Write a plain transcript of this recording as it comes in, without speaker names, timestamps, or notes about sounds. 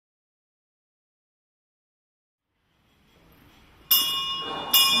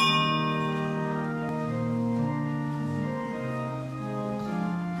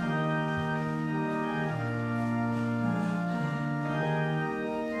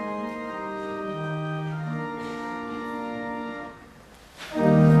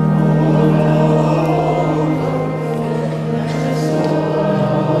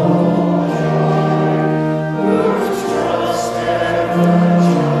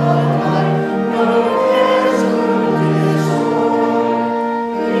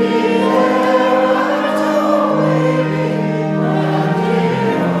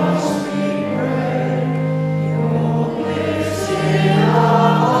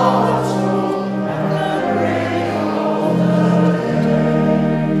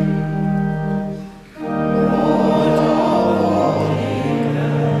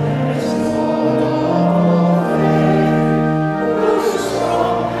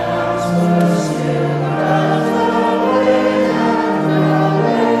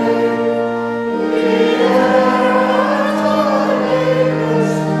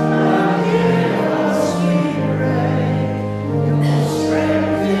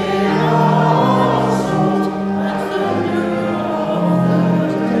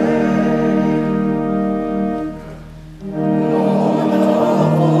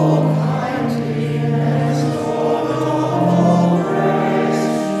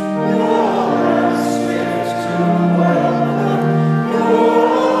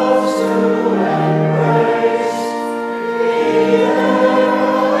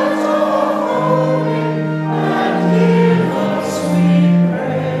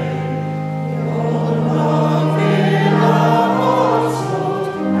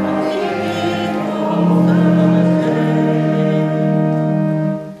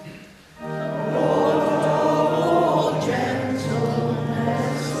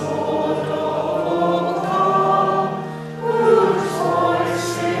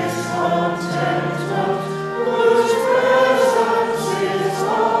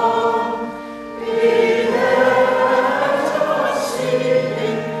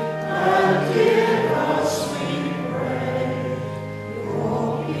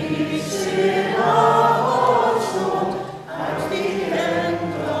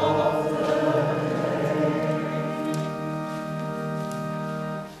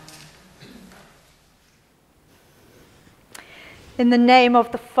In the name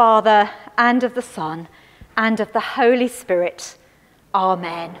of the Father, and of the Son, and of the Holy Spirit.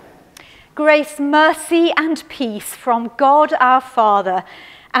 Amen. Grace, mercy, and peace from God our Father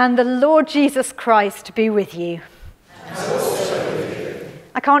and the Lord Jesus Christ be with you. And also with you.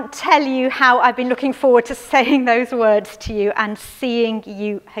 I can't tell you how I've been looking forward to saying those words to you and seeing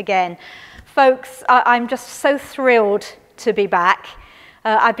you again. Folks, I'm just so thrilled to be back.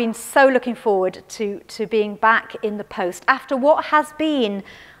 I've been so looking forward to being back in the post after what has been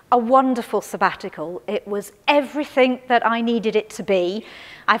a wonderful sabbatical. It was everything that I needed it to be.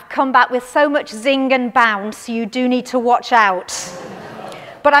 I've come back with so much zing and bounce, you do need to watch out.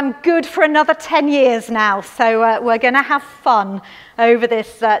 But I'm good for another 10 years now, so we're going to have fun over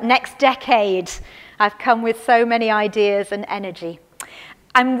this next decade. I've come with so many ideas and energy.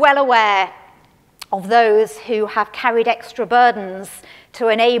 I'm well aware of those who have carried extra burdens to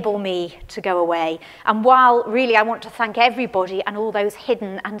enable me to go away. And while really I want to thank everybody and all those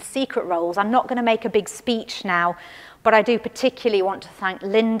hidden and secret roles, I'm not going to make a big speech now, but I do particularly want to thank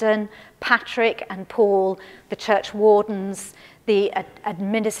Lyndon, Patrick and Paul, the church wardens, the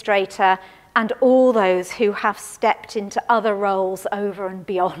administrator, and all those who have stepped into other roles over and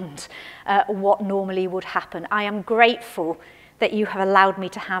beyond what normally would happen. I am grateful that you have allowed me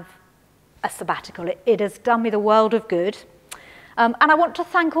to have a sabbatical. It has done me the world of good. And I want to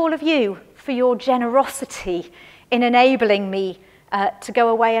thank all of you for your generosity in enabling me to go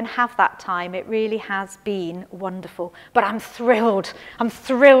away and have that time. It really has been wonderful. But I'm thrilled. I'm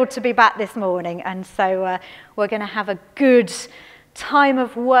thrilled to be back this morning. And so we're going to have a good time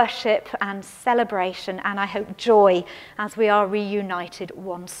of worship and celebration, and I hope joy as we are reunited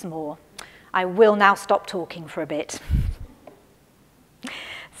once more. I will now stop talking for a bit.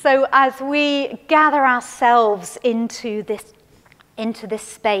 So as we gather ourselves into this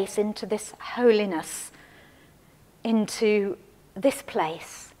space, into this holiness, into this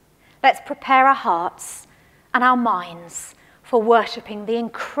place, let's prepare our hearts and our minds for worshipping the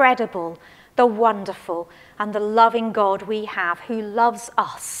incredible, the wonderful, and the loving God we have, who loves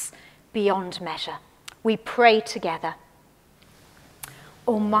us beyond measure. We pray together.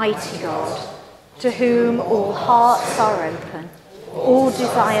 Almighty God, to whom all hearts are open, all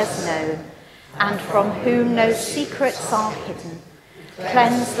desires known, and from whom no secrets are hidden,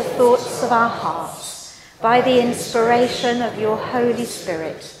 cleanse the thoughts of our hearts by the inspiration of your Holy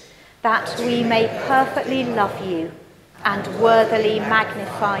Spirit, that we may perfectly love you and worthily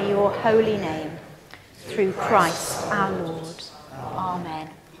magnify your holy name, through Christ our Lord. Amen.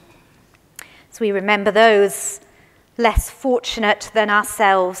 So we remember those less fortunate than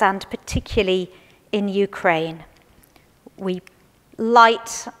ourselves, and particularly in Ukraine. We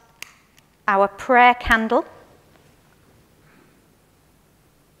light our prayer candle.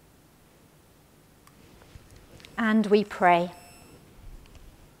 And we pray.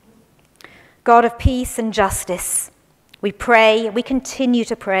 God of peace and justice, we pray, we continue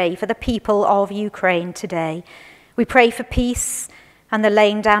to pray for the people of Ukraine today. We pray for peace and the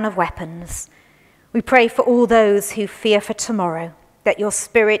laying down of weapons. We pray for all those who fear for tomorrow, that your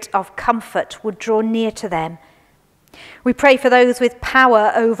spirit of comfort would draw near to them. We pray for those with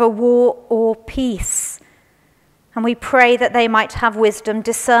power over war or peace. And we pray that they might have wisdom,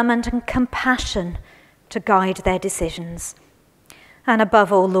 discernment, and compassion to guide their decisions. And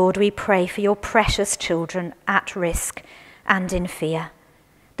above all, Lord, we pray for your precious children at risk and in fear,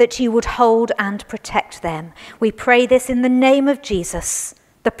 that you would hold and protect them. We pray this in the name of Jesus,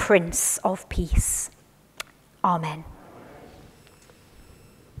 the Prince of Peace. Amen.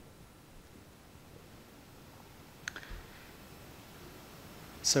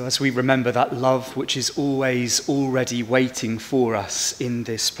 So as we remember that love which is always already waiting for us in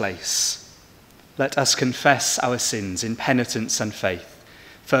this place, let us confess our sins in penitence and faith,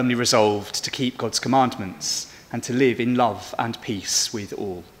 firmly resolved to keep God's commandments and to live in love and peace with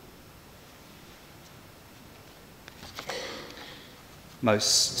all.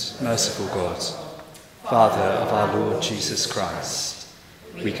 Most merciful God, Father of our Lord Jesus Christ,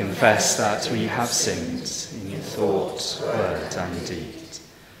 we confess that we have sinned in thought, word and deed.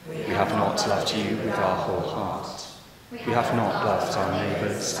 We have not loved you with our whole heart. We have not loved our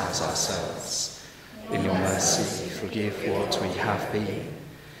neighbours as ourselves. In your mercy, forgive what we have been.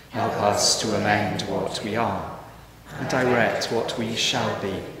 Help us to amend what we are, and direct what we shall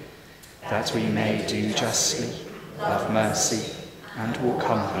be, that we may do justly, love mercy, and walk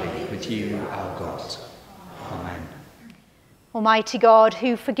humbly with you, our God. Amen. Almighty God,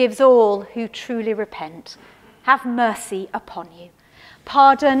 who forgives all who truly repent, have mercy upon you,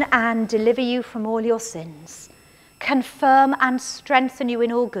 pardon and deliver you from all your sins, confirm and strengthen you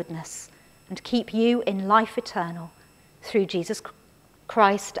in all goodness, and keep you in life eternal, through Jesus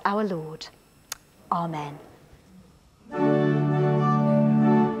Christ our Lord. Amen.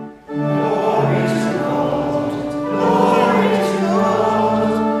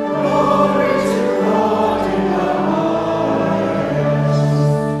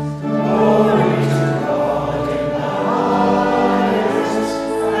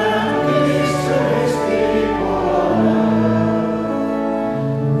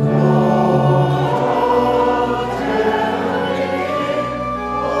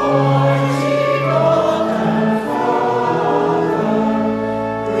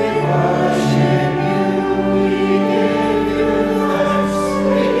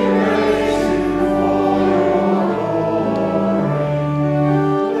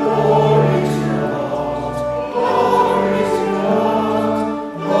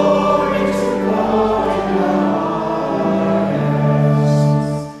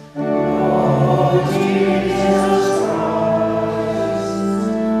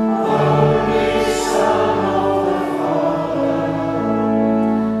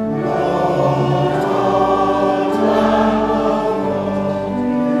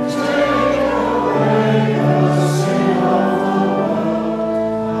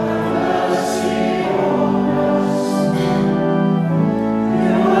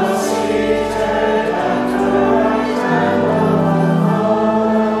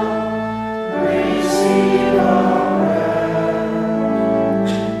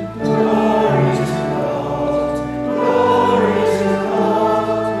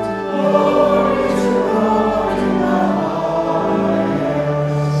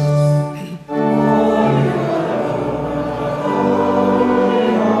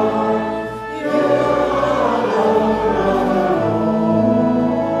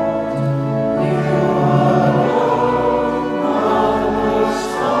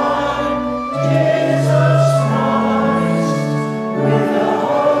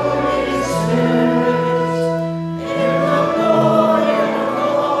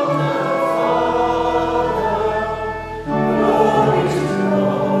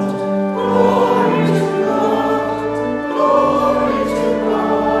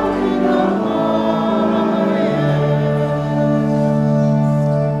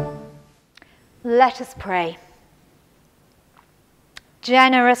 Let us pray.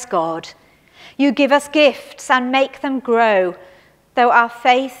 Generous God, you give us gifts and make them grow. Though our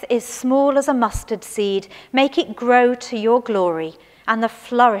faith is small as a mustard seed, make it grow to your glory and the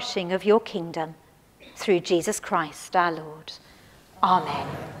flourishing of your kingdom. Through Jesus Christ our Lord. Amen.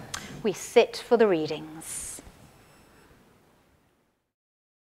 We sit for the readings.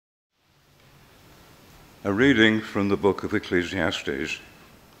 A reading from the book of Ecclesiastes.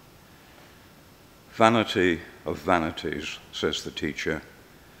 Vanity of vanities, says the teacher.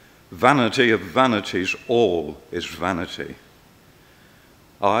 Vanity of vanities, all is vanity.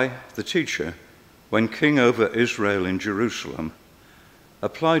 I, the teacher, when king over Israel in Jerusalem,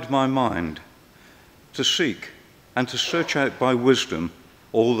 applied my mind to seek and to search out by wisdom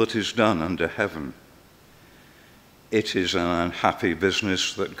all that is done under heaven. It is an unhappy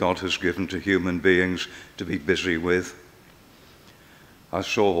business that God has given to human beings to be busy with. I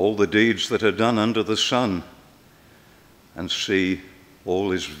saw all the deeds that are done under the sun, and see,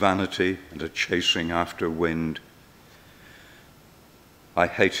 all is vanity and a chasing after wind. I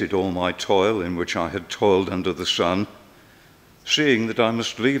hated all my toil in which I had toiled under the sun, seeing that I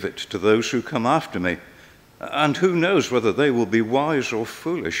must leave it to those who come after me, and who knows whether they will be wise or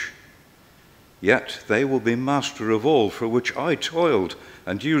foolish. Yet they will be master of all for which I toiled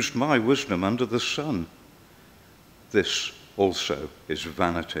and used my wisdom under the sun. This also is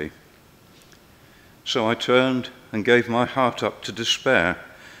vanity. So I turned and gave my heart up to despair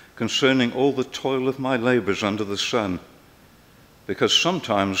concerning all the toil of my labors under the sun, because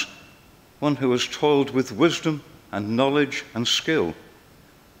sometimes one who has toiled with wisdom and knowledge and skill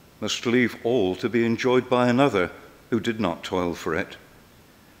must leave all to be enjoyed by another who did not toil for it.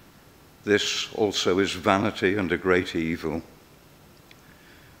 This also is vanity and a great evil.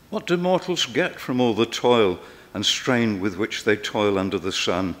 What do mortals get from all the toil and strain with which they toil under the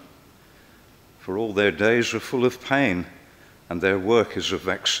sun? For all their days are full of pain, and their work is a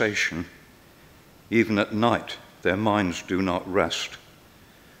vexation. Even at night their minds do not rest.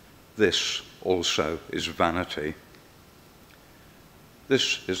 This also is vanity.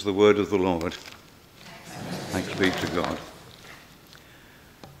 This is the word of the Lord. Thanks be to God.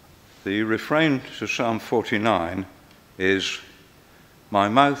 The refrain to Psalm 49 is, "My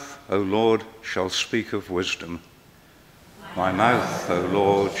mouth, O Lord, shall speak of wisdom. My mouth, O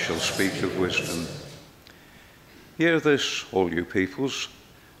Lord, shall speak of wisdom." Hear this, all you peoples.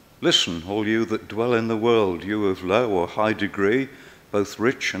 Listen, all you that dwell in the world, you of low or high degree, both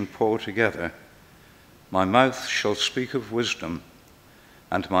rich and poor together. My mouth shall speak of wisdom,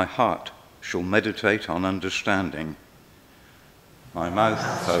 and my heart shall meditate on understanding. My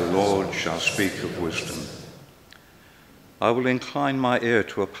mouth, O Lord, shall speak of wisdom. I will incline my ear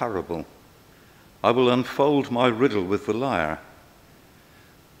to a parable. I will unfold my riddle with the lyre.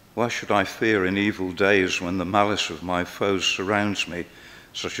 Why should I fear in evil days when the malice of my foes surrounds me,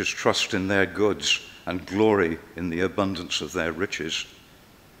 such as trust in their goods and glory in the abundance of their riches?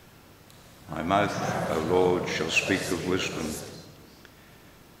 My mouth, O Lord, shall speak of wisdom.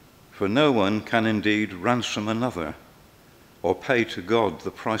 For no one can indeed ransom another, or pay to God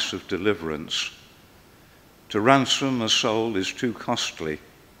the price of deliverance. To ransom a soul is too costly.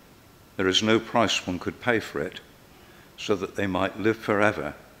 There is no price one could pay for it, so that they might live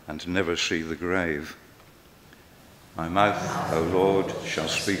forever and never see the grave. My mouth, O Lord, shall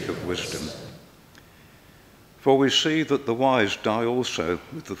speak of wisdom. For we see that the wise die also,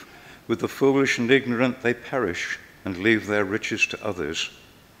 with the foolish and ignorant they perish and leave their riches to others.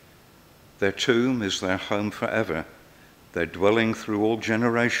 Their tomb is their home forever, their dwelling through all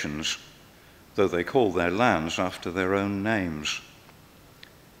generations, though they call their lands after their own names.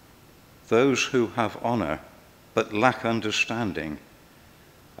 Those who have honor but lack understanding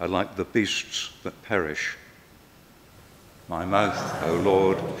are like the beasts that perish. My mouth, O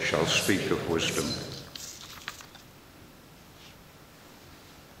Lord, shall speak of wisdom.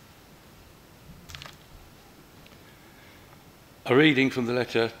 A reading from the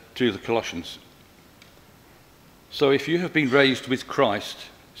letter to the Colossians. So if you have been raised with Christ,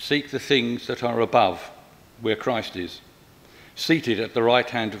 seek the things that are above, where Christ is, seated at the right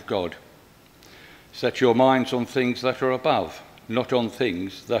hand of God. Set your minds on things that are above, not on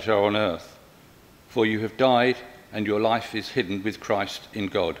things that are on earth. For you have died, and your life is hidden with Christ in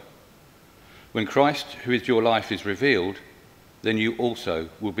God. When Christ, who is your life, is revealed, then you also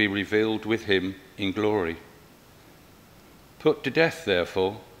will be revealed with him in glory. Put to death,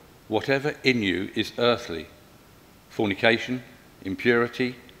 therefore, whatever in you is earthly: fornication,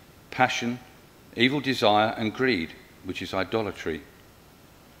 impurity, passion, evil desire, and greed, which is idolatry.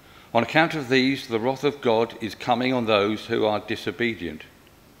 On account of these, the wrath of God is coming on those who are disobedient.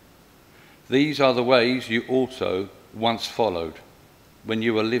 These are the ways you also once followed when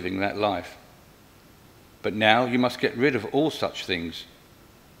you were living that life. But now you must get rid of all such things: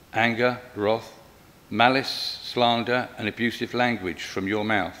 anger, wrath, malice, slander, and abusive language from your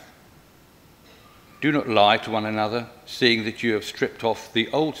mouth. Do not lie to one another, seeing that you have stripped off the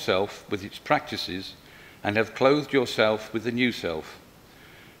old self with its practices and have clothed yourself with the new self,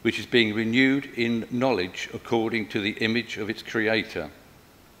 which is being renewed in knowledge according to the image of its creator.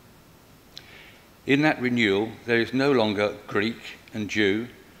 In that renewal there is no longer Greek and Jew,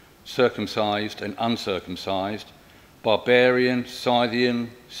 circumcised and uncircumcised, barbarian,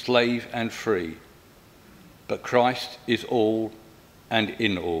 Scythian, slave and free, but Christ is all and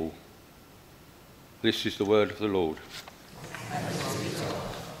in all. This is the word of the Lord.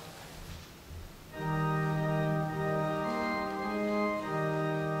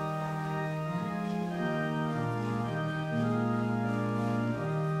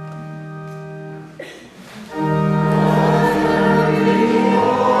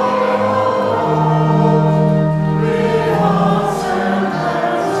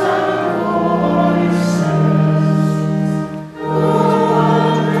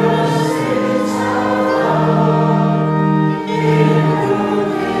 Yeah.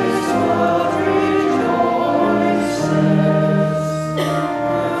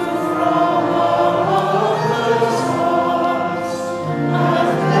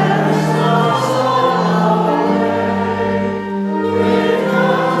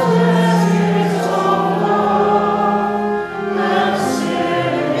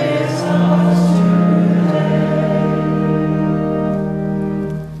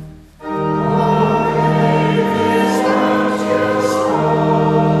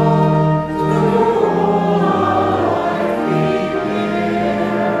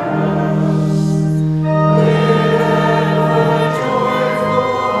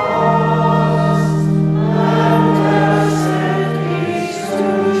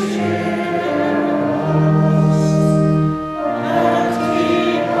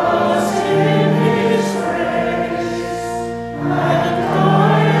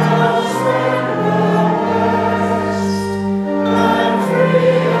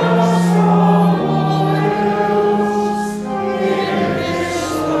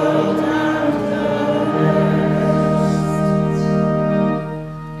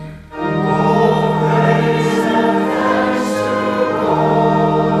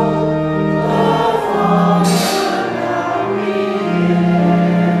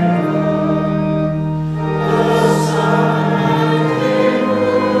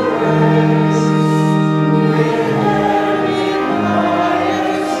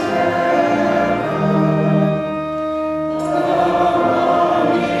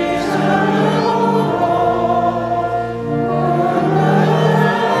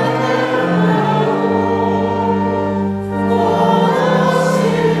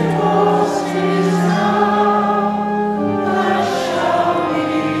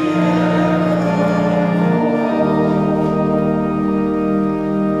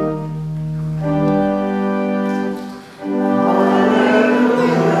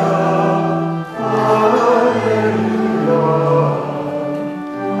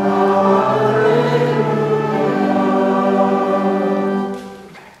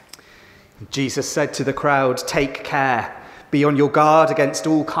 Jesus said to the crowd, "Take care, be on your guard against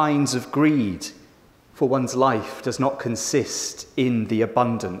all kinds of greed, for one's life does not consist in the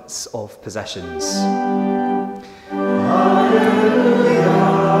abundance of possessions."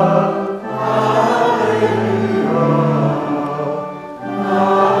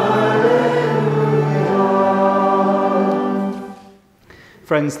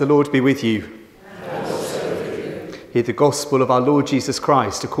 Friends, the Lord be with you. And also with you. Hear the gospel of our Lord Jesus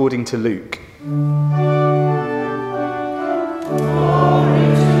Christ according to Luke. Glory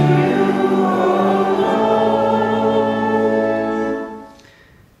to you, O Lord.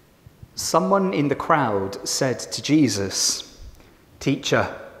 Someone in the crowd said to Jesus,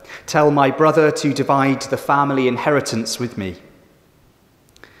 "Teacher, tell my brother to divide the family inheritance with me."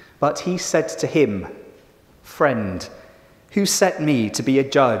 But he said to him, "Friend, who set me to be a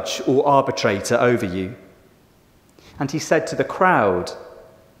judge or arbitrator over you?" And he said to the crowd,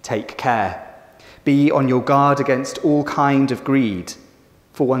 "Take care, be on your guard against all kind of greed,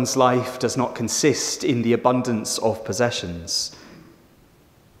 for one's life does not consist in the abundance of possessions."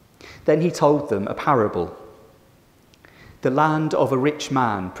 Then he told them a parable. The land of a rich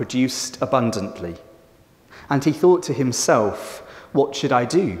man produced abundantly, and he thought to himself, "What should I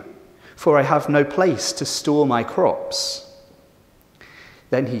do? For I have no place to store my crops."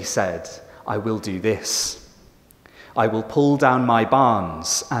 Then he said, "I will do this. I will pull down my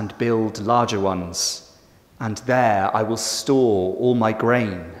barns and build larger ones, and there I will store all my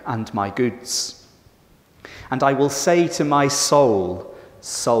grain and my goods. And I will say to my soul,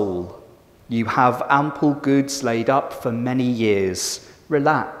 'Soul, you have ample goods laid up for many years.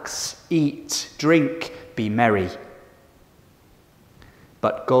 Relax, eat, drink, be merry.'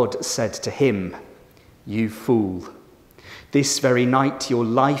 But God said to him, 'You fool, this very night your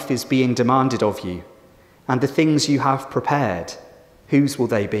life is being demanded of you, and the things you have prepared, whose will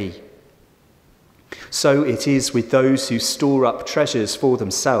they be?' So it is with those who store up treasures for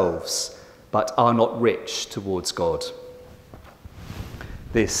themselves, but are not rich towards God."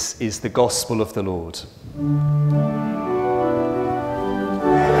 This is the gospel of the Lord.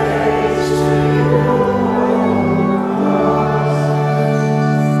 Praise to you, O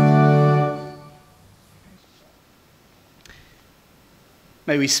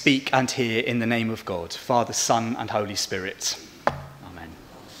May we speak and hear in the name of God, Father, Son, and Holy Spirit. Amen.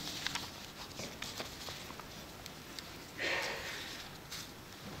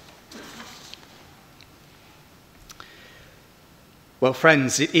 Well,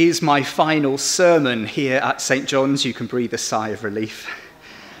 friends, it is my final sermon here at St. John's. You can breathe a sigh of relief.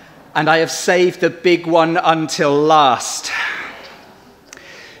 And I have saved the big one until last.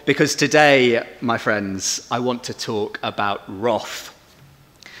 Because today, my friends, I want to talk about wrath.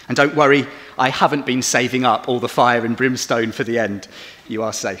 And don't worry, I haven't been saving up all the fire and brimstone for the end. You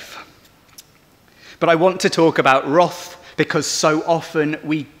are safe. But I want to talk about wrath because so often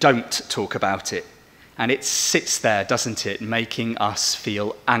we don't talk about it. And it sits there, doesn't it, making us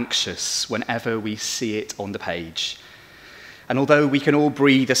feel anxious whenever we see it on the page. And although we can all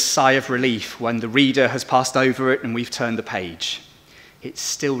breathe a sigh of relief when the reader has passed over it and we've turned the page, it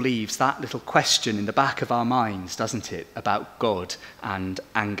still leaves that little question in the back of our minds, doesn't it, about God and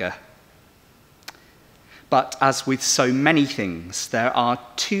anger. But as with so many things, there are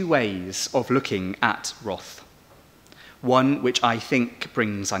two ways of looking at wrath. One which I think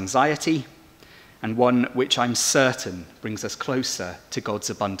brings anxiety, and one which I'm certain brings us closer to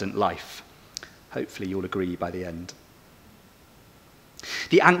God's abundant life. Hopefully you'll agree by the end.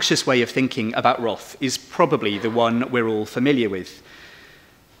 The anxious way of thinking about wrath is probably the one we're all familiar with.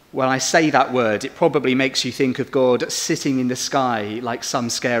 When I say that word, it probably makes you think of God sitting in the sky like some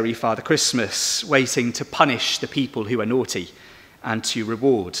scary Father Christmas, waiting to punish the people who are naughty and to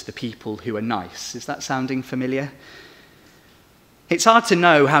reward the people who are nice. Is that sounding familiar? It's hard to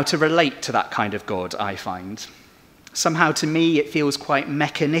know how to relate to that kind of God, I find. Somehow to me it feels quite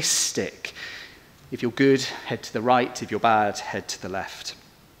mechanistic. If you're good, head to the right. If you're bad, head to the left.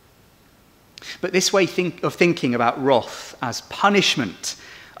 But this way of thinking about wrath as punishment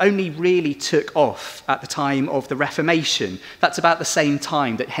only really took off at the time of the Reformation. That's about the same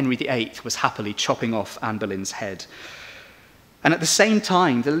time that Henry VIII was happily chopping off Anne Boleyn's head. And at the same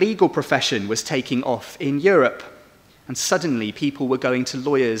time, the legal profession was taking off in Europe. And suddenly people were going to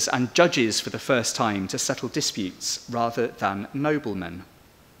lawyers and judges for the first time to settle disputes rather than noblemen.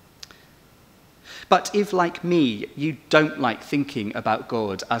 But if, like me, you don't like thinking about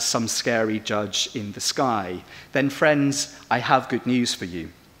God as some scary judge in the sky, then friends, I have good news for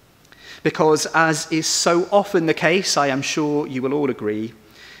you. Because as is so often the case, I am sure you will all agree,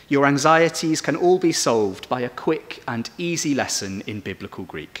 your anxieties can all be solved by a quick and easy lesson in biblical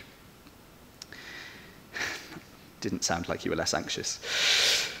Greek. Didn't sound like you were less anxious.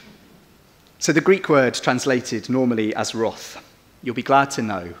 So the Greek word translated normally as wrath, you'll be glad to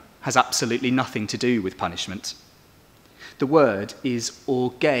know, has absolutely nothing to do with punishment. The word is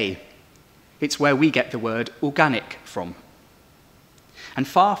orge. It's where we get the word organic from. And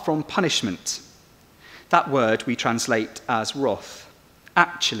far from punishment, that word we translate as wrath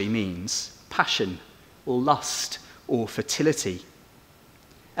actually means passion or lust or fertility.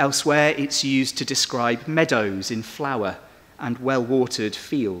 Elsewhere, it's used to describe meadows in flower and well-watered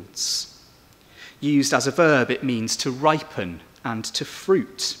fields. Used as a verb, it means to ripen and to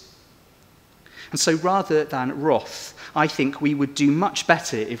fruit. And so rather than wrath, I think we would do much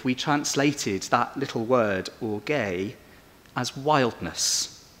better if we translated that little word, orge, as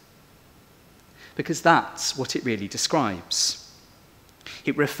wildness. Because that's what it really describes.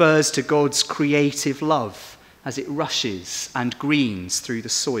 It refers to God's creative love as it rushes and greens through the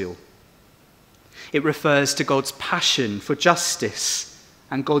soil. It refers to God's passion for justice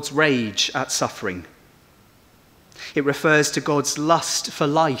and God's rage at suffering. It refers to God's lust for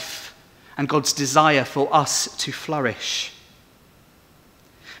life and God's desire for us to flourish.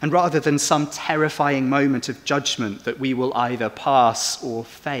 And rather than some terrifying moment of judgment that we will either pass or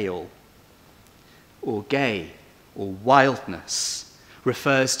fail, orge, or wildness,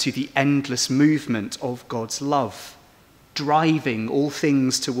 refers to the endless movement of God's love, driving all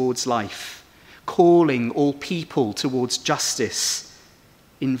things towards life, calling all people towards justice,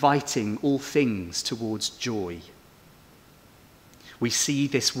 inviting all things towards joy. We see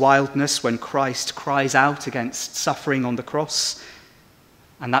this wildness when Christ cries out against suffering on the cross,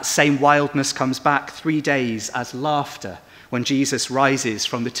 and that same wildness comes back 3 days as laughter when Jesus rises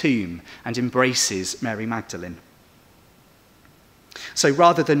from the tomb and embraces Mary Magdalene. So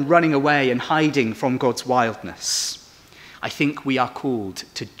rather than running away and hiding from God's wildness, I think we are called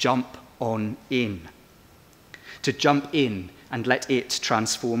to jump on in. To jump in and let it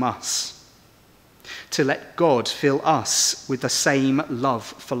transform us. To let God fill us with the same love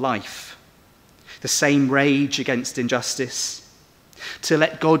for life, the same rage against injustice, to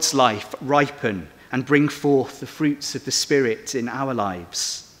let God's life ripen and bring forth the fruits of the Spirit in our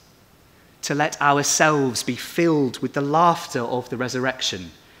lives, to let ourselves be filled with the laughter of the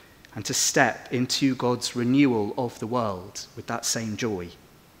resurrection, and to step into God's renewal of the world with that same joy.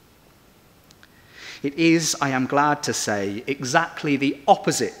 It is, I am glad to say, exactly the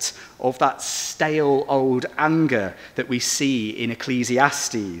opposite of that stale old anger that we see in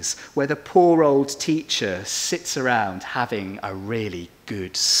Ecclesiastes, where the poor old teacher sits around having a really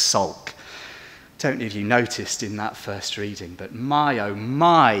good sulk. Don't know if you noticed in that first reading, but my, oh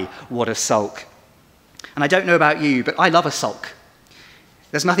my, what a sulk. And I don't know about you, but I love a sulk.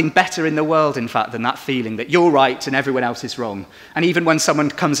 There's nothing better in the world, in fact, than that feeling that you're right and everyone else is wrong. And even when someone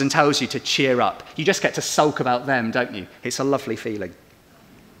comes and tells you to cheer up, you just get to sulk about them, don't you? It's a lovely feeling.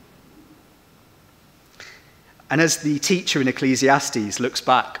 And as the teacher in Ecclesiastes looks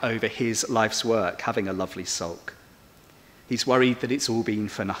back over his life's work, having a lovely sulk, he's worried that it's all been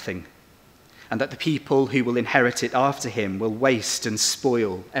for nothing, and that the people who will inherit it after him will waste and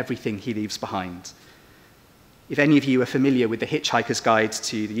spoil everything he leaves behind. If any of you are familiar with the Hitchhiker's Guide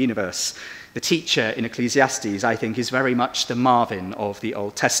to the Universe, the teacher in Ecclesiastes, I think, is very much the Marvin of the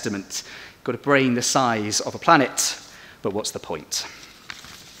Old Testament. Got a brain the size of a planet, but what's the point?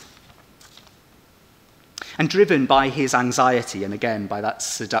 And driven by his anxiety, and again by that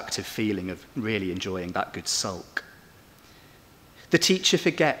seductive feeling of really enjoying that good sulk, the teacher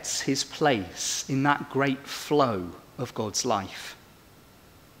forgets his place in that great flow of God's life.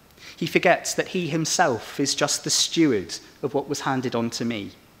 He forgets that he himself is just the steward of what was handed on to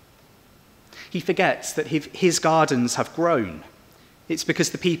me. He forgets that his gardens have grown. It's because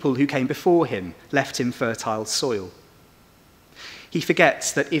the people who came before him left him fertile soil. He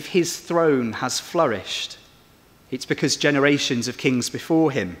forgets that if his throne has flourished, it's because generations of kings before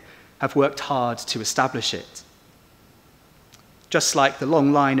him have worked hard to establish it. Just like the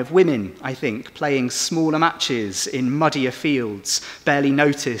long line of women, I think, playing smaller matches in muddier fields, barely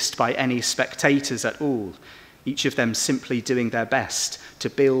noticed by any spectators at all, each of them simply doing their best to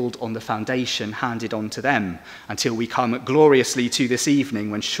build on the foundation handed on to them until we come gloriously to this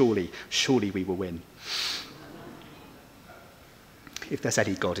evening when surely we will win. If there's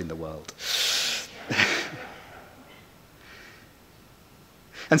any God in the world.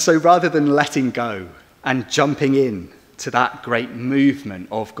 And so rather than letting go and jumping in to that great movement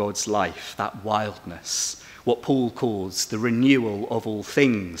of God's life, that wildness, what Paul calls the renewal of all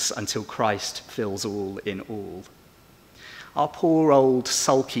things until Christ fills all in all. Our poor old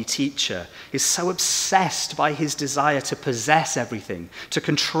sulky teacher is so obsessed by his desire to possess everything, to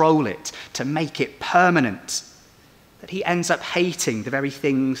control it, to make it permanent, that he ends up hating the very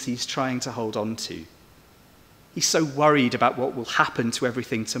things he's trying to hold on to. He's so worried about what will happen to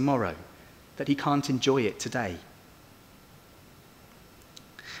everything tomorrow that he can't enjoy it today.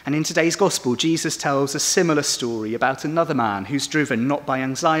 And in today's gospel, Jesus tells a similar story about another man who's driven not by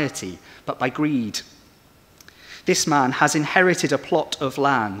anxiety, but by greed. This man has inherited a plot of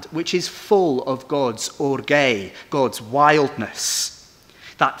land which is full of God's orge, God's wildness.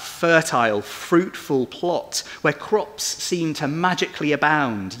 That fertile, fruitful plot where crops seem to magically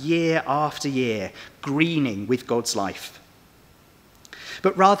abound year after year, greening with God's life.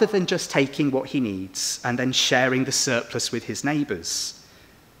 But rather than just taking what he needs and then sharing the surplus with his neighbours,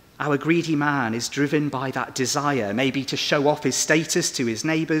 our greedy man is driven by that desire, maybe to show off his status to his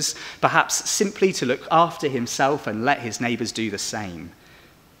neighbours, perhaps simply to look after himself and let his neighbours do the same.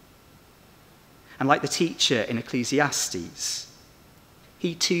 And like the teacher in Ecclesiastes,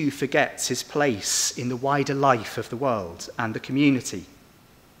 he too forgets his place in the wider life of the world and the community.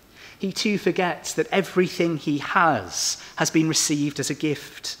 He too forgets that everything he has been received as a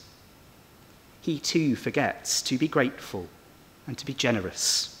gift. He too forgets to be grateful and to be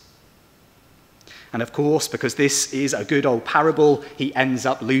generous. And of course, because this is a good old parable, he ends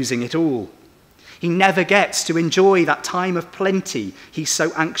up losing it all. He never gets to enjoy that time of plenty he's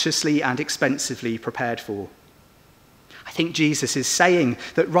so anxiously and expensively prepared for. I think Jesus is saying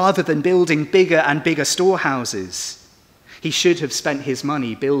that rather than building bigger and bigger storehouses, he should have spent his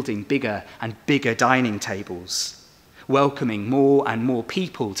money building bigger and bigger dining tables, welcoming more and more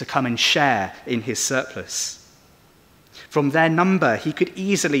people to come and share in his surplus. From their number, he could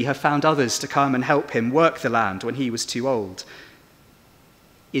easily have found others to come and help him work the land when he was too old.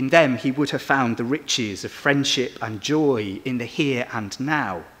 In them, he would have found the riches of friendship and joy in the here and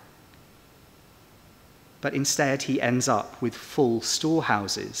now. But instead, he ends up with full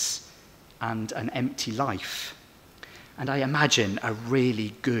storehouses and an empty life. And I imagine a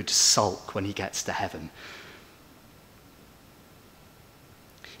really good sulk when he gets to heaven.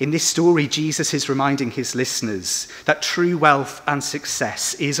 In this story, Jesus is reminding his listeners that true wealth and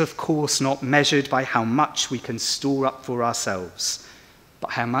success is, of course, not measured by how much we can store up for ourselves, but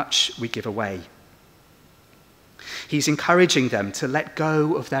how much we give away. He's encouraging them to let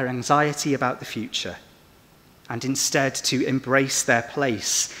go of their anxiety about the future and instead to embrace their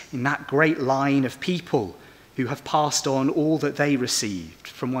place in that great line of people who have passed on all that they received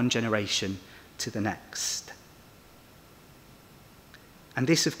from one generation to the next. And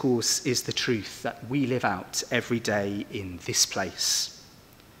this, of course, is the truth that we live out every day in this place.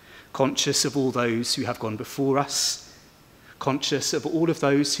 Conscious of all those who have gone before us, conscious of all of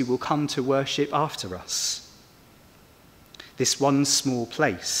those who will come to worship after us. This one small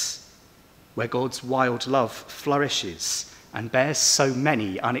place where God's wild love flourishes and bears so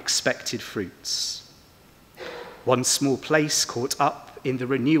many unexpected fruits. One small place caught up in the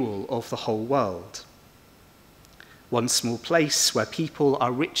renewal of the whole world. One small place where people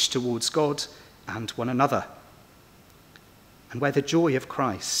are rich towards God and one another, and where the joy of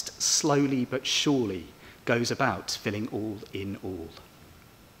Christ slowly but surely goes about filling all in all.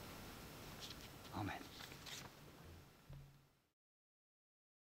 Amen.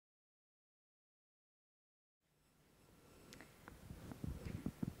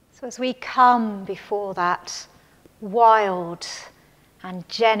 So as we come before that wild and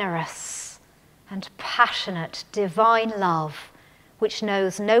generous and passionate divine love, which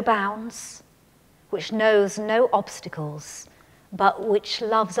knows no bounds, which knows no obstacles, but which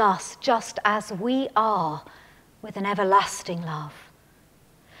loves us just as we are with an everlasting love.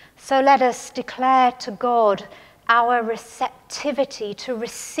 So let us declare to God our receptivity to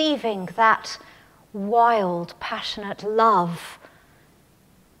receiving that wild, passionate love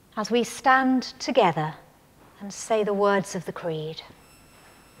as we stand together and say the words of the Creed.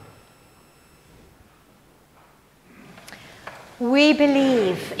 We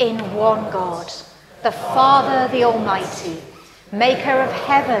believe in one God, the Father, the Almighty, maker of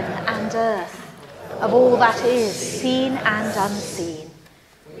heaven and earth, of all that is seen and unseen.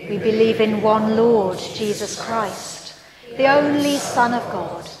 We believe in one Lord, Jesus Christ, the only Son of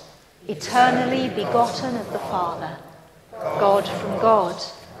God, eternally begotten of the Father, God from God,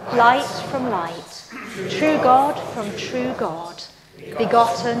 light from light, true God from true God,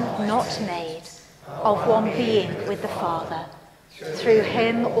 begotten, not made, of one being with the Father. Through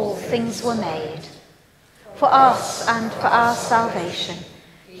him all things were made. For us and for our salvation,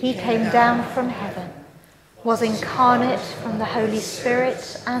 he came down from heaven, was incarnate from the Holy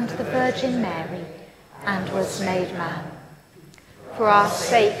Spirit and the Virgin Mary, and was made man. For our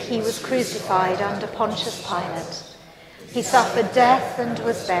sake he was crucified under Pontius Pilate. He suffered death and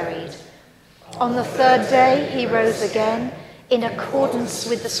was buried. On the third day he rose again in accordance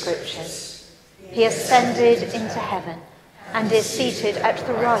with the Scriptures. He ascended into heaven and is seated at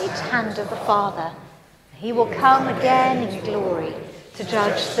the right hand of the Father. He will come again in glory to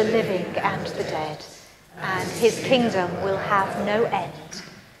judge the living and the dead, and his kingdom will have no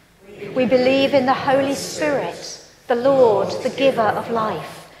end. We believe in the Holy Spirit, the Lord, the giver of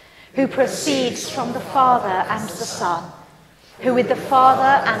life, who proceeds from the Father and the Son, who with the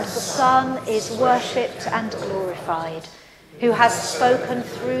Father and the Son is worshipped and glorified, who has spoken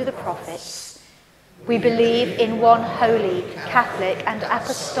through the prophets. We believe in one holy, Catholic and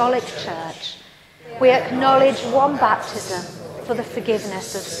Apostolic Church. We acknowledge one baptism for the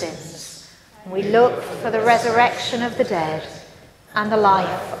forgiveness of sins. We look for the resurrection of the dead and the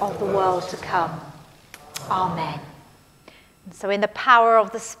life of the world to come. Amen. So in the power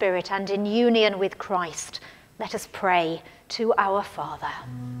of the Spirit and in union with Christ, let us pray to our Father.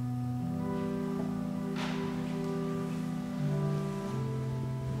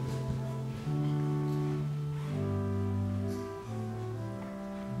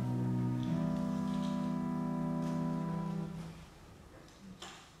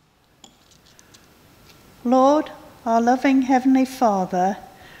 Lord, our loving Heavenly Father,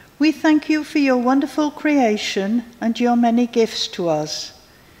 we thank you for your wonderful creation and your many gifts to us.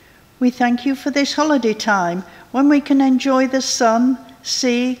 We thank you for this holiday time when we can enjoy the sun,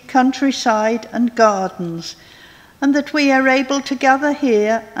 sea, countryside and gardens, and that we are able to gather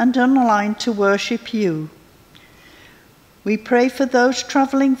here and online to worship you. We pray for those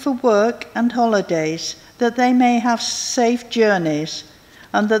travelling for work and holidays, that they may have safe journeys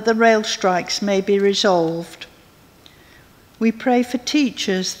and that the rail strikes may be resolved. We pray for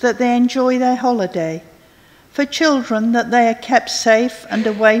teachers that they enjoy their holiday, for children that they are kept safe and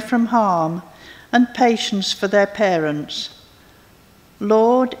away from harm, and patience for their parents.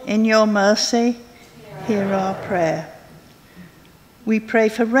 Lord, in your mercy, hear our prayer. We pray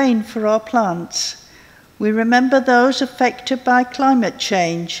for rain for our plants. We remember those affected by climate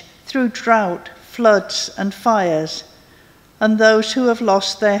change through drought, floods and fires, and those who have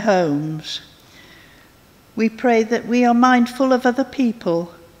lost their homes. We pray that we are mindful of other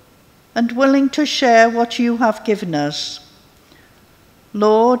people and willing to share what you have given us.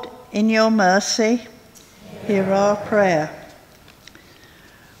 Lord, in your mercy, hear our prayer.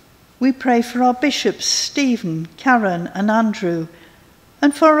 We pray for our bishops, Stephen, Karen and Andrew,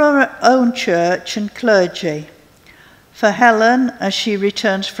 and for our own church and clergy, for Helen as she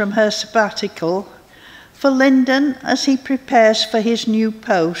returns from her sabbatical, for Lyndon as he prepares for his new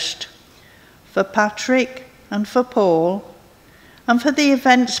post, for Patrick and for Paul, and for the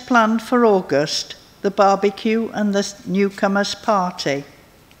events planned for August, the barbecue and the newcomers' party.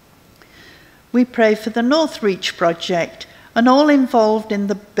 We pray for the Northreach project and all involved in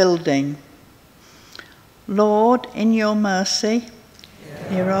the building. Lord, in your mercy,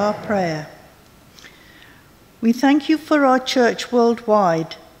 hear our prayer. We thank you for our church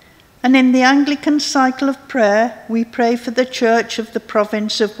worldwide, and in the Anglican cycle of prayer, we pray for the Church of the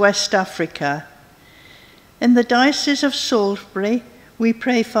province of West Africa. In the Diocese of Salisbury, we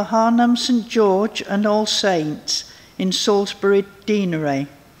pray for Harnham St George and All Saints in Salisbury Deanery,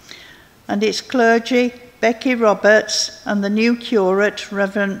 and its clergy, Becky Roberts, and the new curate,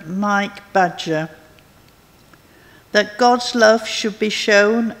 Reverend Mike Badger, that God's love should be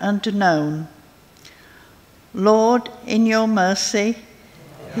shown and known. Lord, in your mercy,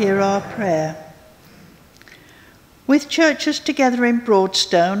 hear our prayer. With churches together in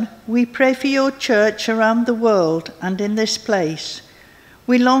Broadstone, we pray for your church around the world and in this place.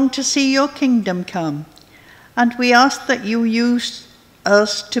 We long to see your kingdom come, and we ask that you use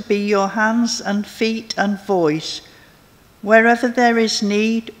us to be your hands and feet and voice, wherever there is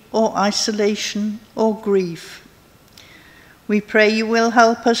need or isolation or grief. We pray you will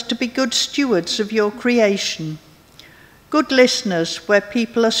help us to be good stewards of your creation, good listeners where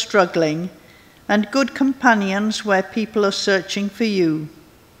people are struggling, and good companions where people are searching for you.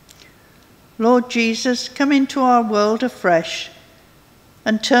 Lord Jesus, come into our world afresh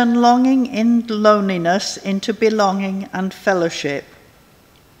and turn longing in loneliness into belonging and fellowship.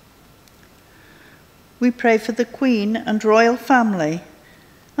 We pray for the Queen and royal family,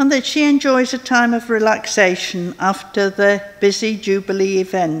 and that she enjoys a time of relaxation after the busy Jubilee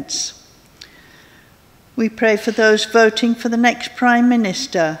events. We pray for those voting for the next Prime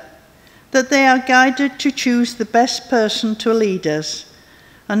Minister, that they are guided to choose the best person to lead us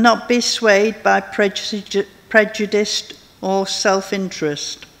and not be swayed by prejudice or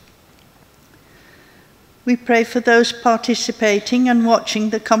self-interest. We pray for those participating and watching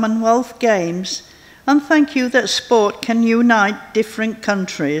the Commonwealth Games, and thank you that sport can unite different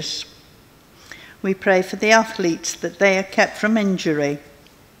countries. We pray for the athletes that they are kept from injury.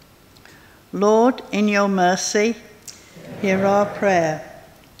 Lord, in your mercy, hear our prayer.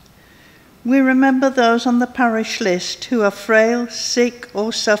 We remember those on the parish list who are frail, sick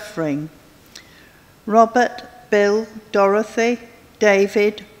or suffering. Robert, Bill, Dorothy,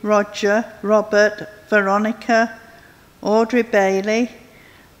 David, Roger, Robert, Veronica, Audrey Bailey,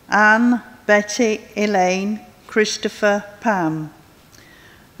 Anne, Betty, Elaine, Christopher, Pam,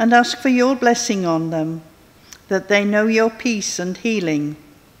 and ask for your blessing on them, that they know your peace and healing.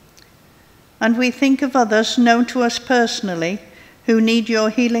 And we think of others known to us personally who need your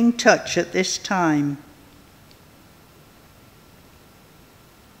healing touch at this time.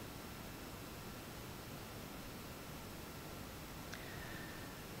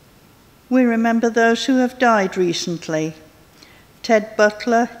 We remember those who have died recently: Ted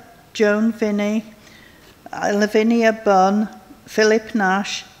Butler, Joan Vinney, Lavinia Bunn, Philip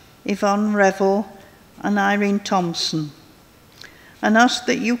Nash, Yvonne Revel, and Irene Thompson, and ask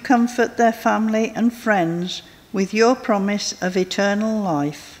that you comfort their family and friends with your promise of eternal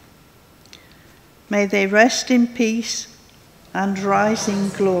life. May they rest in peace and rise in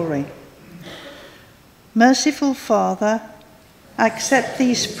glory. Merciful Father, accept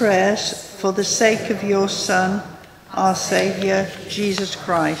these prayers for the sake of your Son, our Saviour, Jesus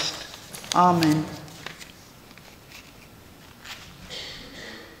Christ. Amen.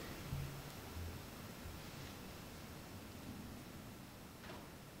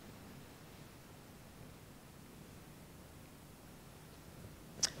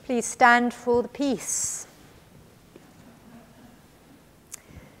 Please stand for the peace.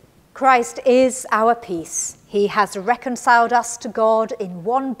 Christ is our peace. He has reconciled us to God in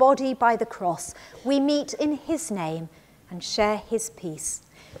one body by the cross. We meet in his name and share his peace.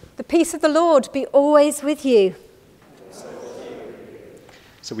 The peace of the Lord be always with you.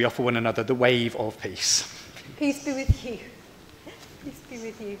 So we offer one another the wave of peace. Peace be with you. Peace be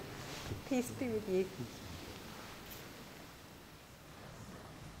with you. Peace be with you.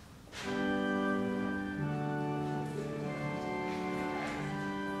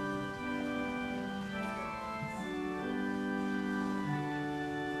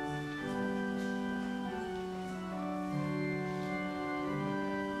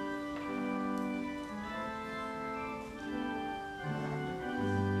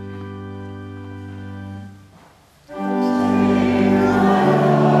 Stay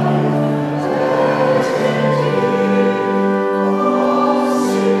alive.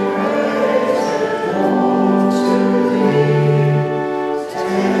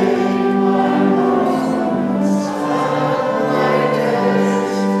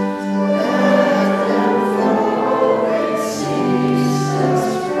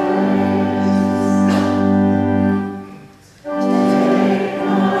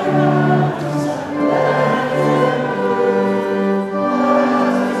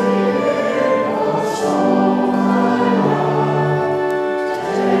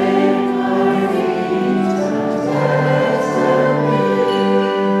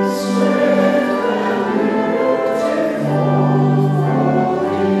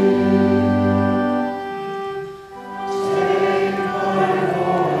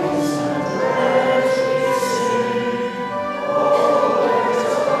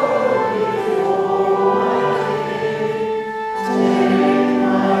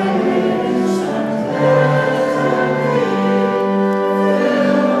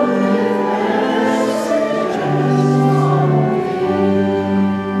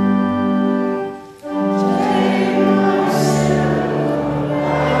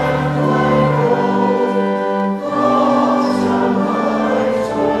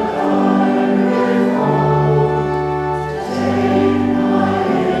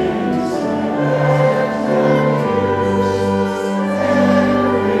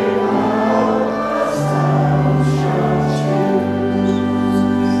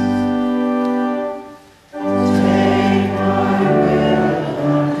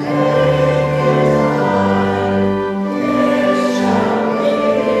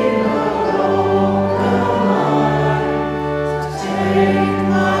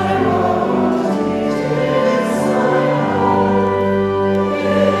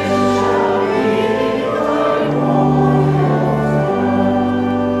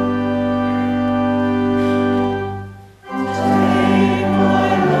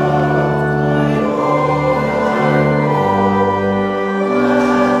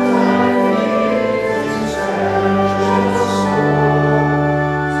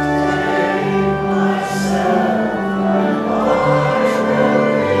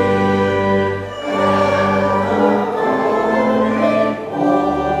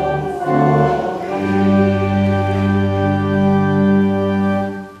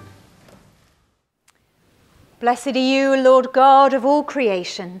 Blessed are you, Lord God of all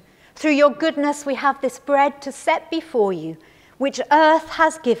creation. Through your goodness we have this bread to set before you, which earth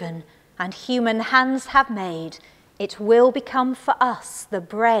has given and human hands have made. It will become for us the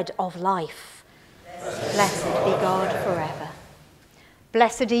bread of life. Blessed be God forever.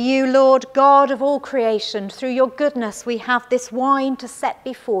 Blessed are you, Lord God of all creation. Through your goodness we have this wine to set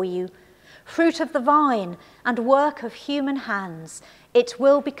before you, fruit of the vine and work of human hands. It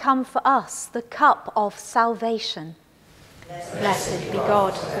will become for us the cup of salvation. Blessed be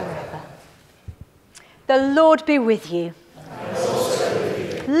God forever. The Lord be with you. And also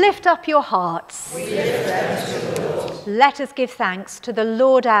with you. Lift up your hearts. We lift them to the Lord. Let us give thanks to the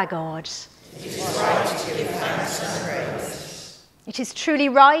Lord our God. It is right to give thanks and praise. It is truly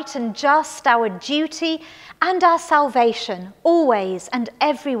right and just, our duty and our salvation, always and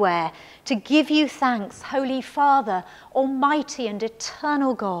everywhere, to give you thanks, Holy Father, Almighty and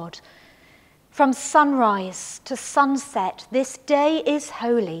eternal God. From sunrise to sunset, this day is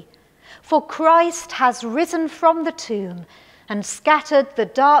holy, for Christ has risen from the tomb and scattered the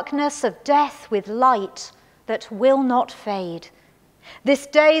darkness of death with light that will not fade. This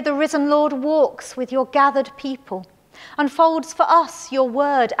day the risen Lord walks with your gathered people, unfolds for us your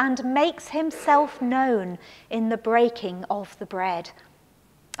word, and makes himself known in the breaking of the bread.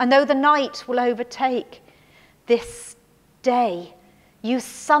 And though the night will overtake, this day you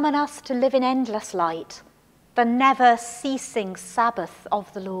summon us to live in endless light, the never-ceasing Sabbath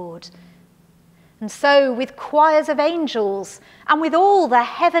of the Lord. And so, with choirs of angels and with all the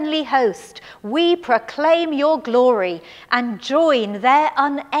heavenly host, we proclaim your glory and join their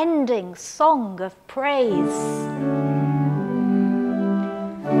unending song of praise.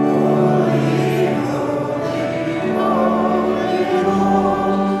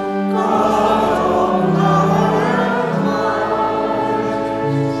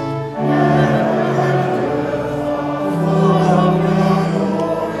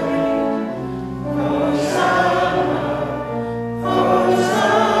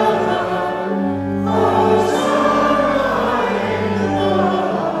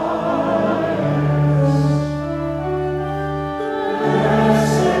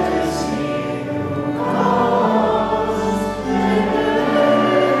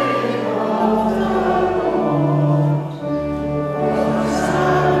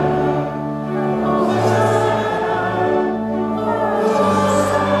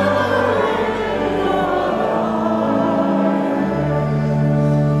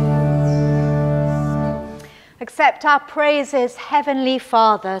 Accept our praises, Heavenly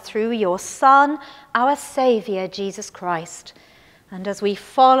Father, through your Son, our Saviour, Jesus Christ. And as we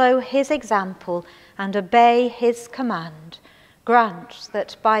follow his example and obey his command, grant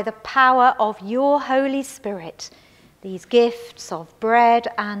that by the power of your Holy Spirit, these gifts of bread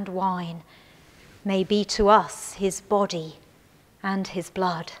and wine may be to us his body and his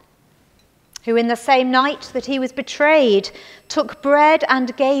blood, who in the same night that he was betrayed took bread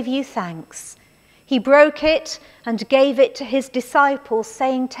and gave you thanks. He broke it and gave it to his disciples,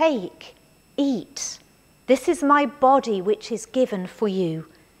 saying, "Take, eat. This is my body which is given for you.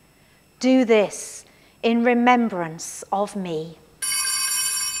 Do this in remembrance of me."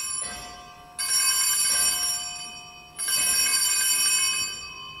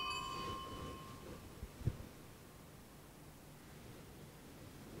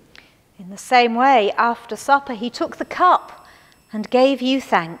 In the same way, after supper, he took the cup and gave you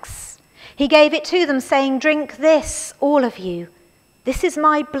thanks. He gave it to them, saying, "Drink this, all of you. This is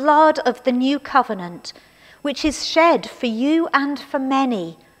my blood of the new covenant, which is shed for you and for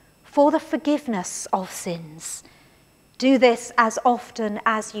many for the forgiveness of sins. Do this as often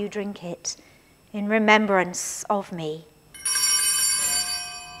as you drink it in remembrance of me."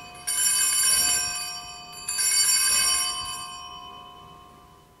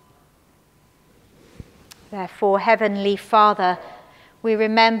 Therefore, Heavenly Father, we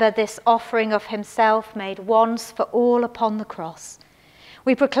remember this offering of himself made once for all upon the cross.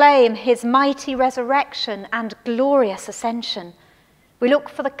 We proclaim his mighty resurrection and glorious ascension. We look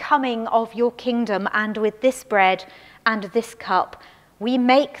for the coming of your kingdom, and with this bread and this cup, we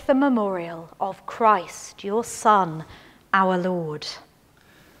make the memorial of Christ, your Son, our Lord.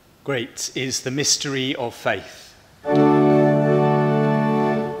 Great is the mystery of faith.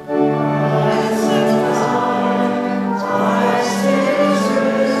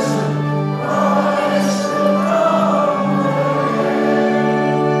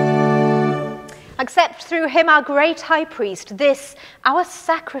 Accept through him, our great high priest, this, our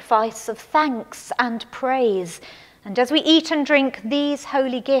sacrifice of thanks and praise. And as we eat and drink these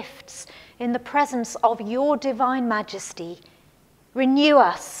holy gifts in the presence of your divine majesty, renew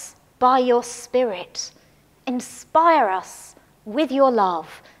us by your Spirit inspire us with your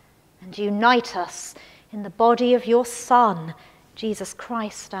love and unite us in the body of your Son, Jesus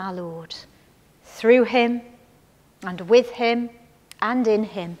Christ our Lord. Through him and with him and in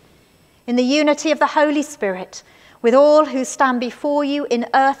him, in the unity of the Holy Spirit, with all who stand before you in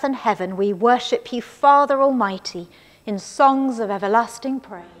earth and heaven, we worship you, Father Almighty, in songs of everlasting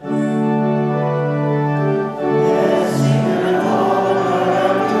praise.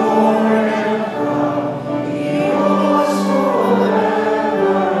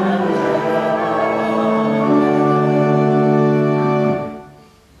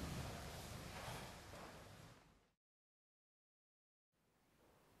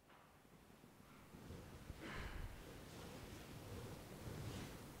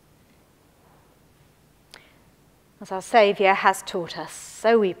 As our Saviour has taught us,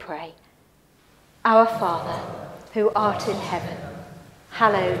 so we pray. Our Father, who art in heaven,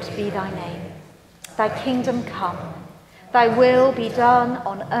 hallowed be thy name. Thy kingdom come, thy will be done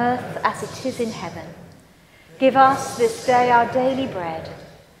on earth as it is in heaven. Give us this day our daily bread,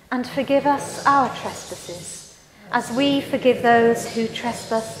 and forgive us our trespasses, as we forgive those who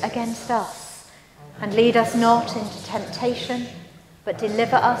trespass against us. And lead us not into temptation, but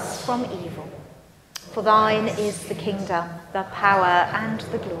deliver us from evil. For thine is the kingdom, the power, and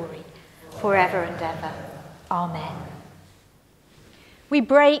the glory, forever and ever. Amen. We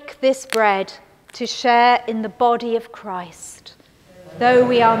break this bread to share in the body of Christ. Though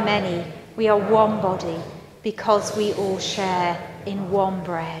we are many, we are one body, because we all share in one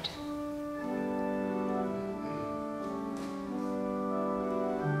bread.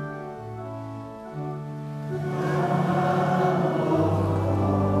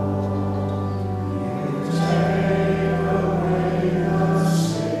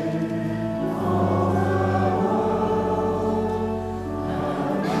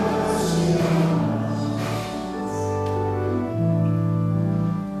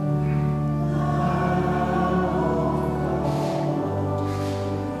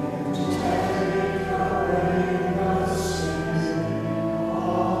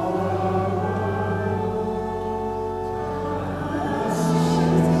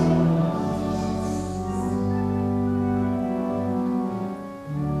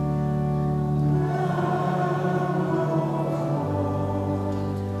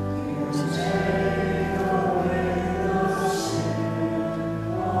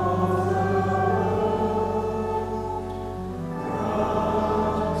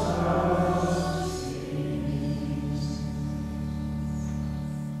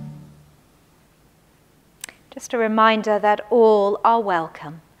 Just a reminder that all are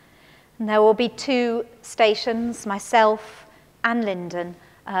welcome. And there will be 2 stations, myself and Lyndon.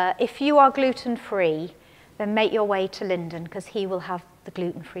 If you are gluten-free, then make your way to Lyndon, because he will have the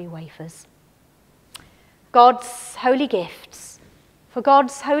gluten-free wafers. God's holy gifts for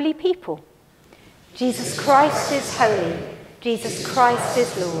God's holy people. Jesus Christ is holy. Jesus Christ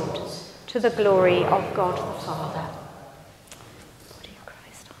is Lord, to the glory of God the Father. Body of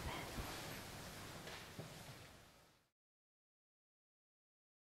Christ, amen.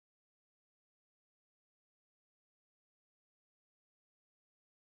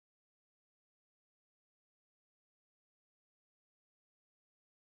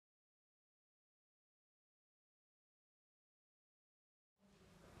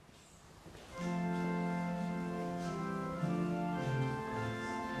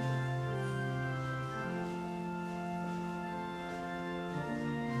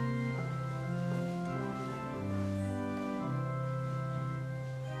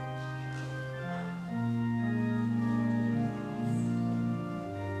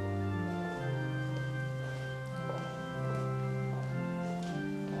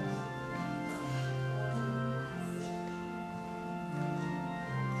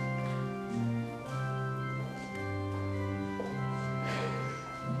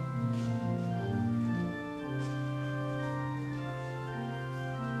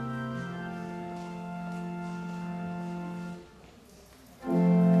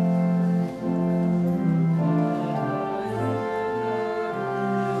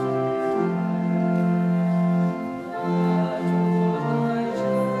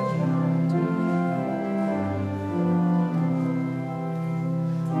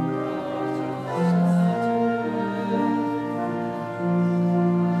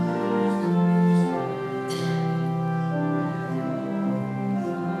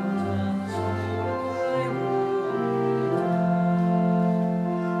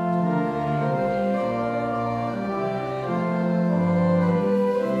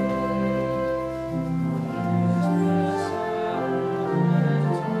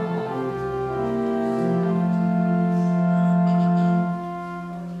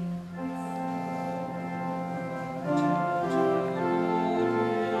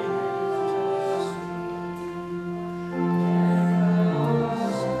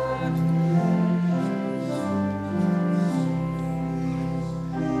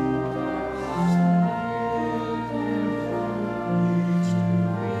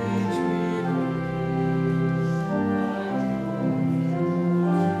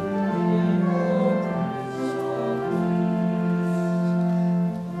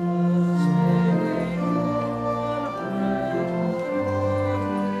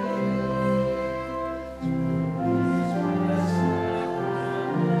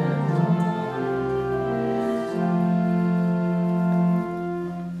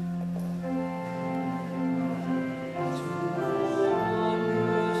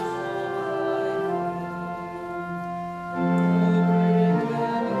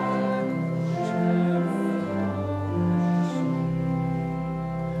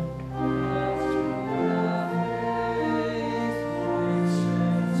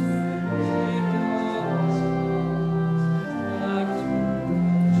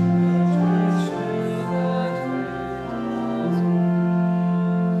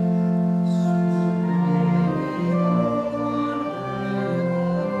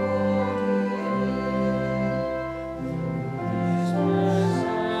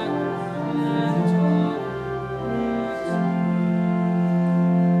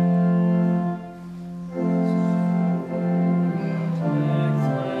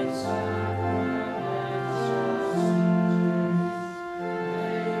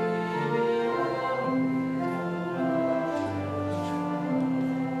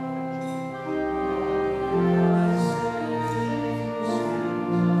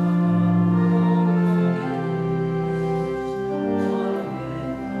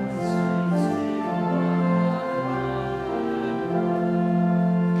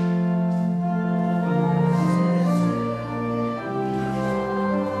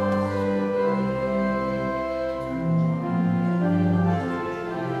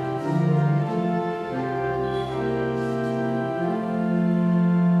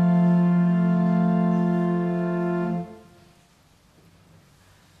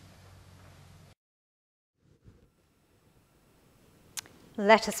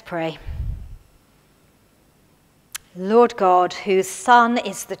 Let us pray. Lord God, whose Son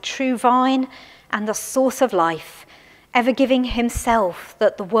is the true vine and the source of life, ever giving himself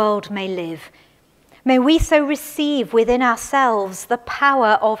that the world may live, may we so receive within ourselves the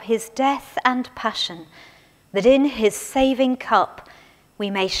power of his death and passion, that in his saving cup we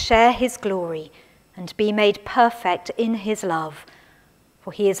may share his glory and be made perfect in his love.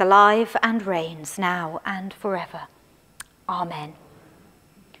 For he is alive and reigns now and forever. Amen.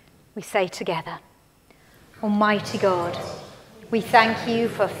 We say together, Almighty God, we thank you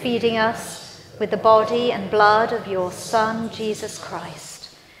for feeding us with the body and blood of your Son, Jesus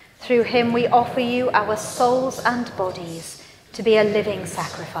Christ. Through him we offer you our souls and bodies to be a living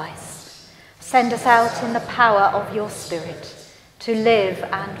sacrifice. Send us out in the power of your Spirit to live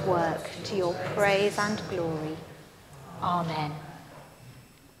and work to your praise and glory. Amen.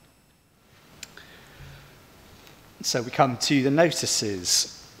 So we come to the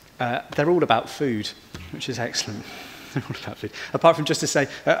notices. They're all about food, which is excellent. They're all about food. Apart from just to say,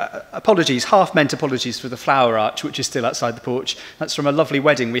 apologies, half-meant apologies for the flower arch, which is still outside the porch. That's from a lovely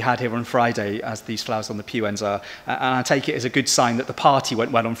wedding we had here on Friday, as these flowers on the pew ends are. And I take it as a good sign that the party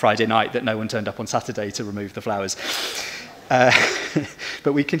went well on Friday night, that no one turned up on Saturday to remove the flowers.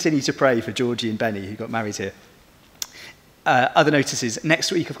 But we continue to pray for Georgie and Benny, who got married here. Other notices.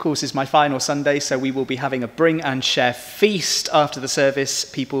 Next week, of course, is my final Sunday, so we will be having a bring and share feast after the service.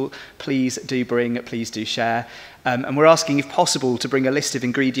 People, please do bring, please do share. And we're asking, if possible, to bring a list of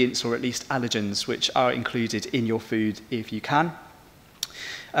ingredients or at least allergens which are included in your food if you can.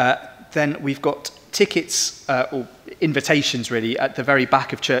 Then we've got tickets or invitations really at the very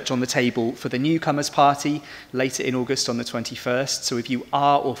back of church on the table for the newcomers party later in August on the 21st. So if you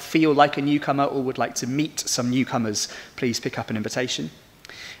are or feel like a newcomer or would like to meet some newcomers, please pick up an invitation.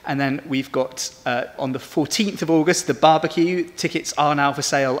 And then we've got on the 14th of August, the barbecue. Tickets are now for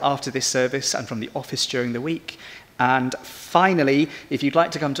sale after this service and from the office during the week. And finally, if you'd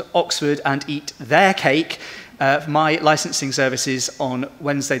like to come to Oxford and eat their cake, my licensing services on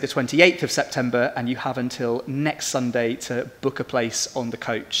Wednesday the 28th of September, and you have until next Sunday to book a place on the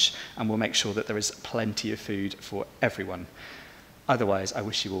coach, and we'll make sure that there is plenty of food for everyone. Otherwise, I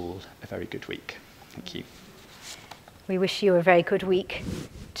wish you all a very good week. Thank you. We wish you a very good week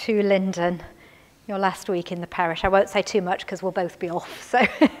too, Lyndon. Your last week in the parish. I won't say too much because we'll both be off, so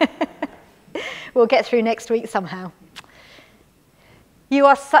we'll get through next week somehow. You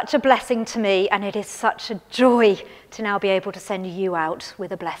are such a blessing to me, and it is such a joy to now be able to send you out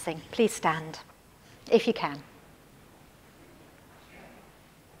with a blessing. Please stand, if you can.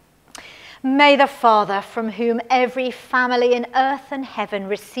 May the Father, from whom every family in earth and heaven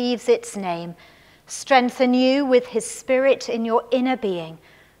receives its name, strengthen you with his Spirit in your inner being,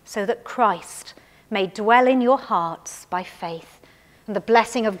 so that Christ may dwell in your hearts by faith. And the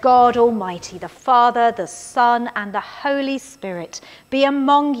blessing of God Almighty, the Father, the Son, and the Holy Spirit be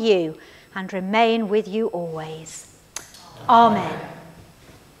among you and remain with you always. Amen.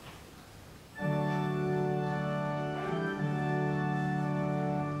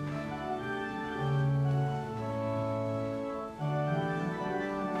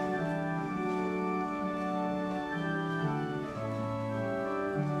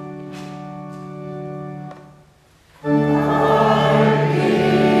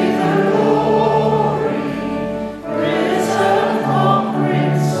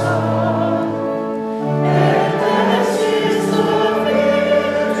 Son, and this is the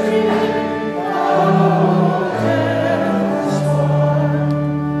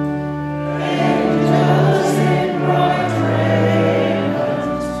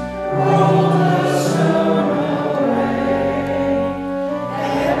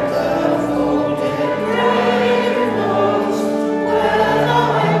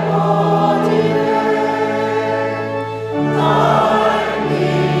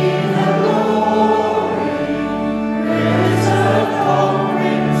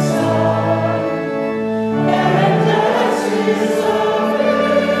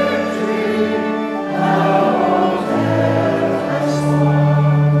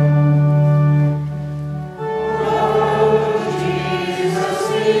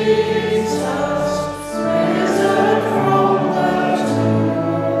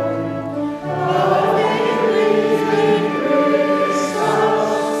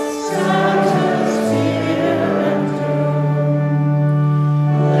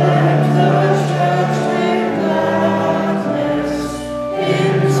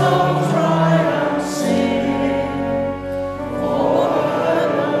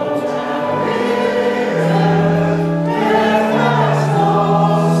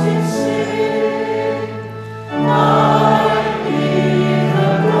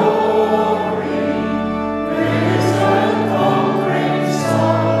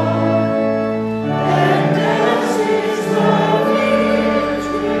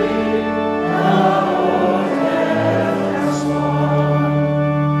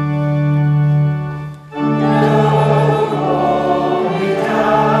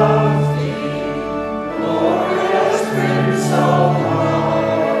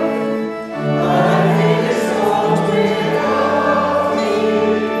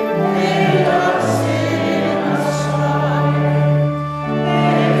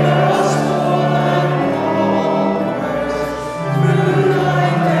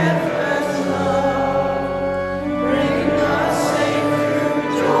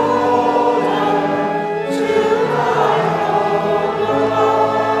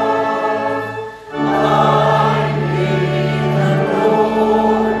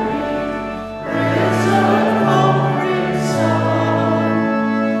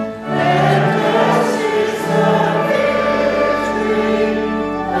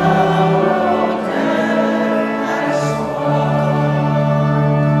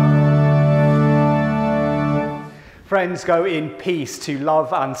friends, go in peace to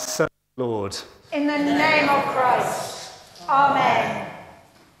love and serve the Lord. In the name of Christ. Amen.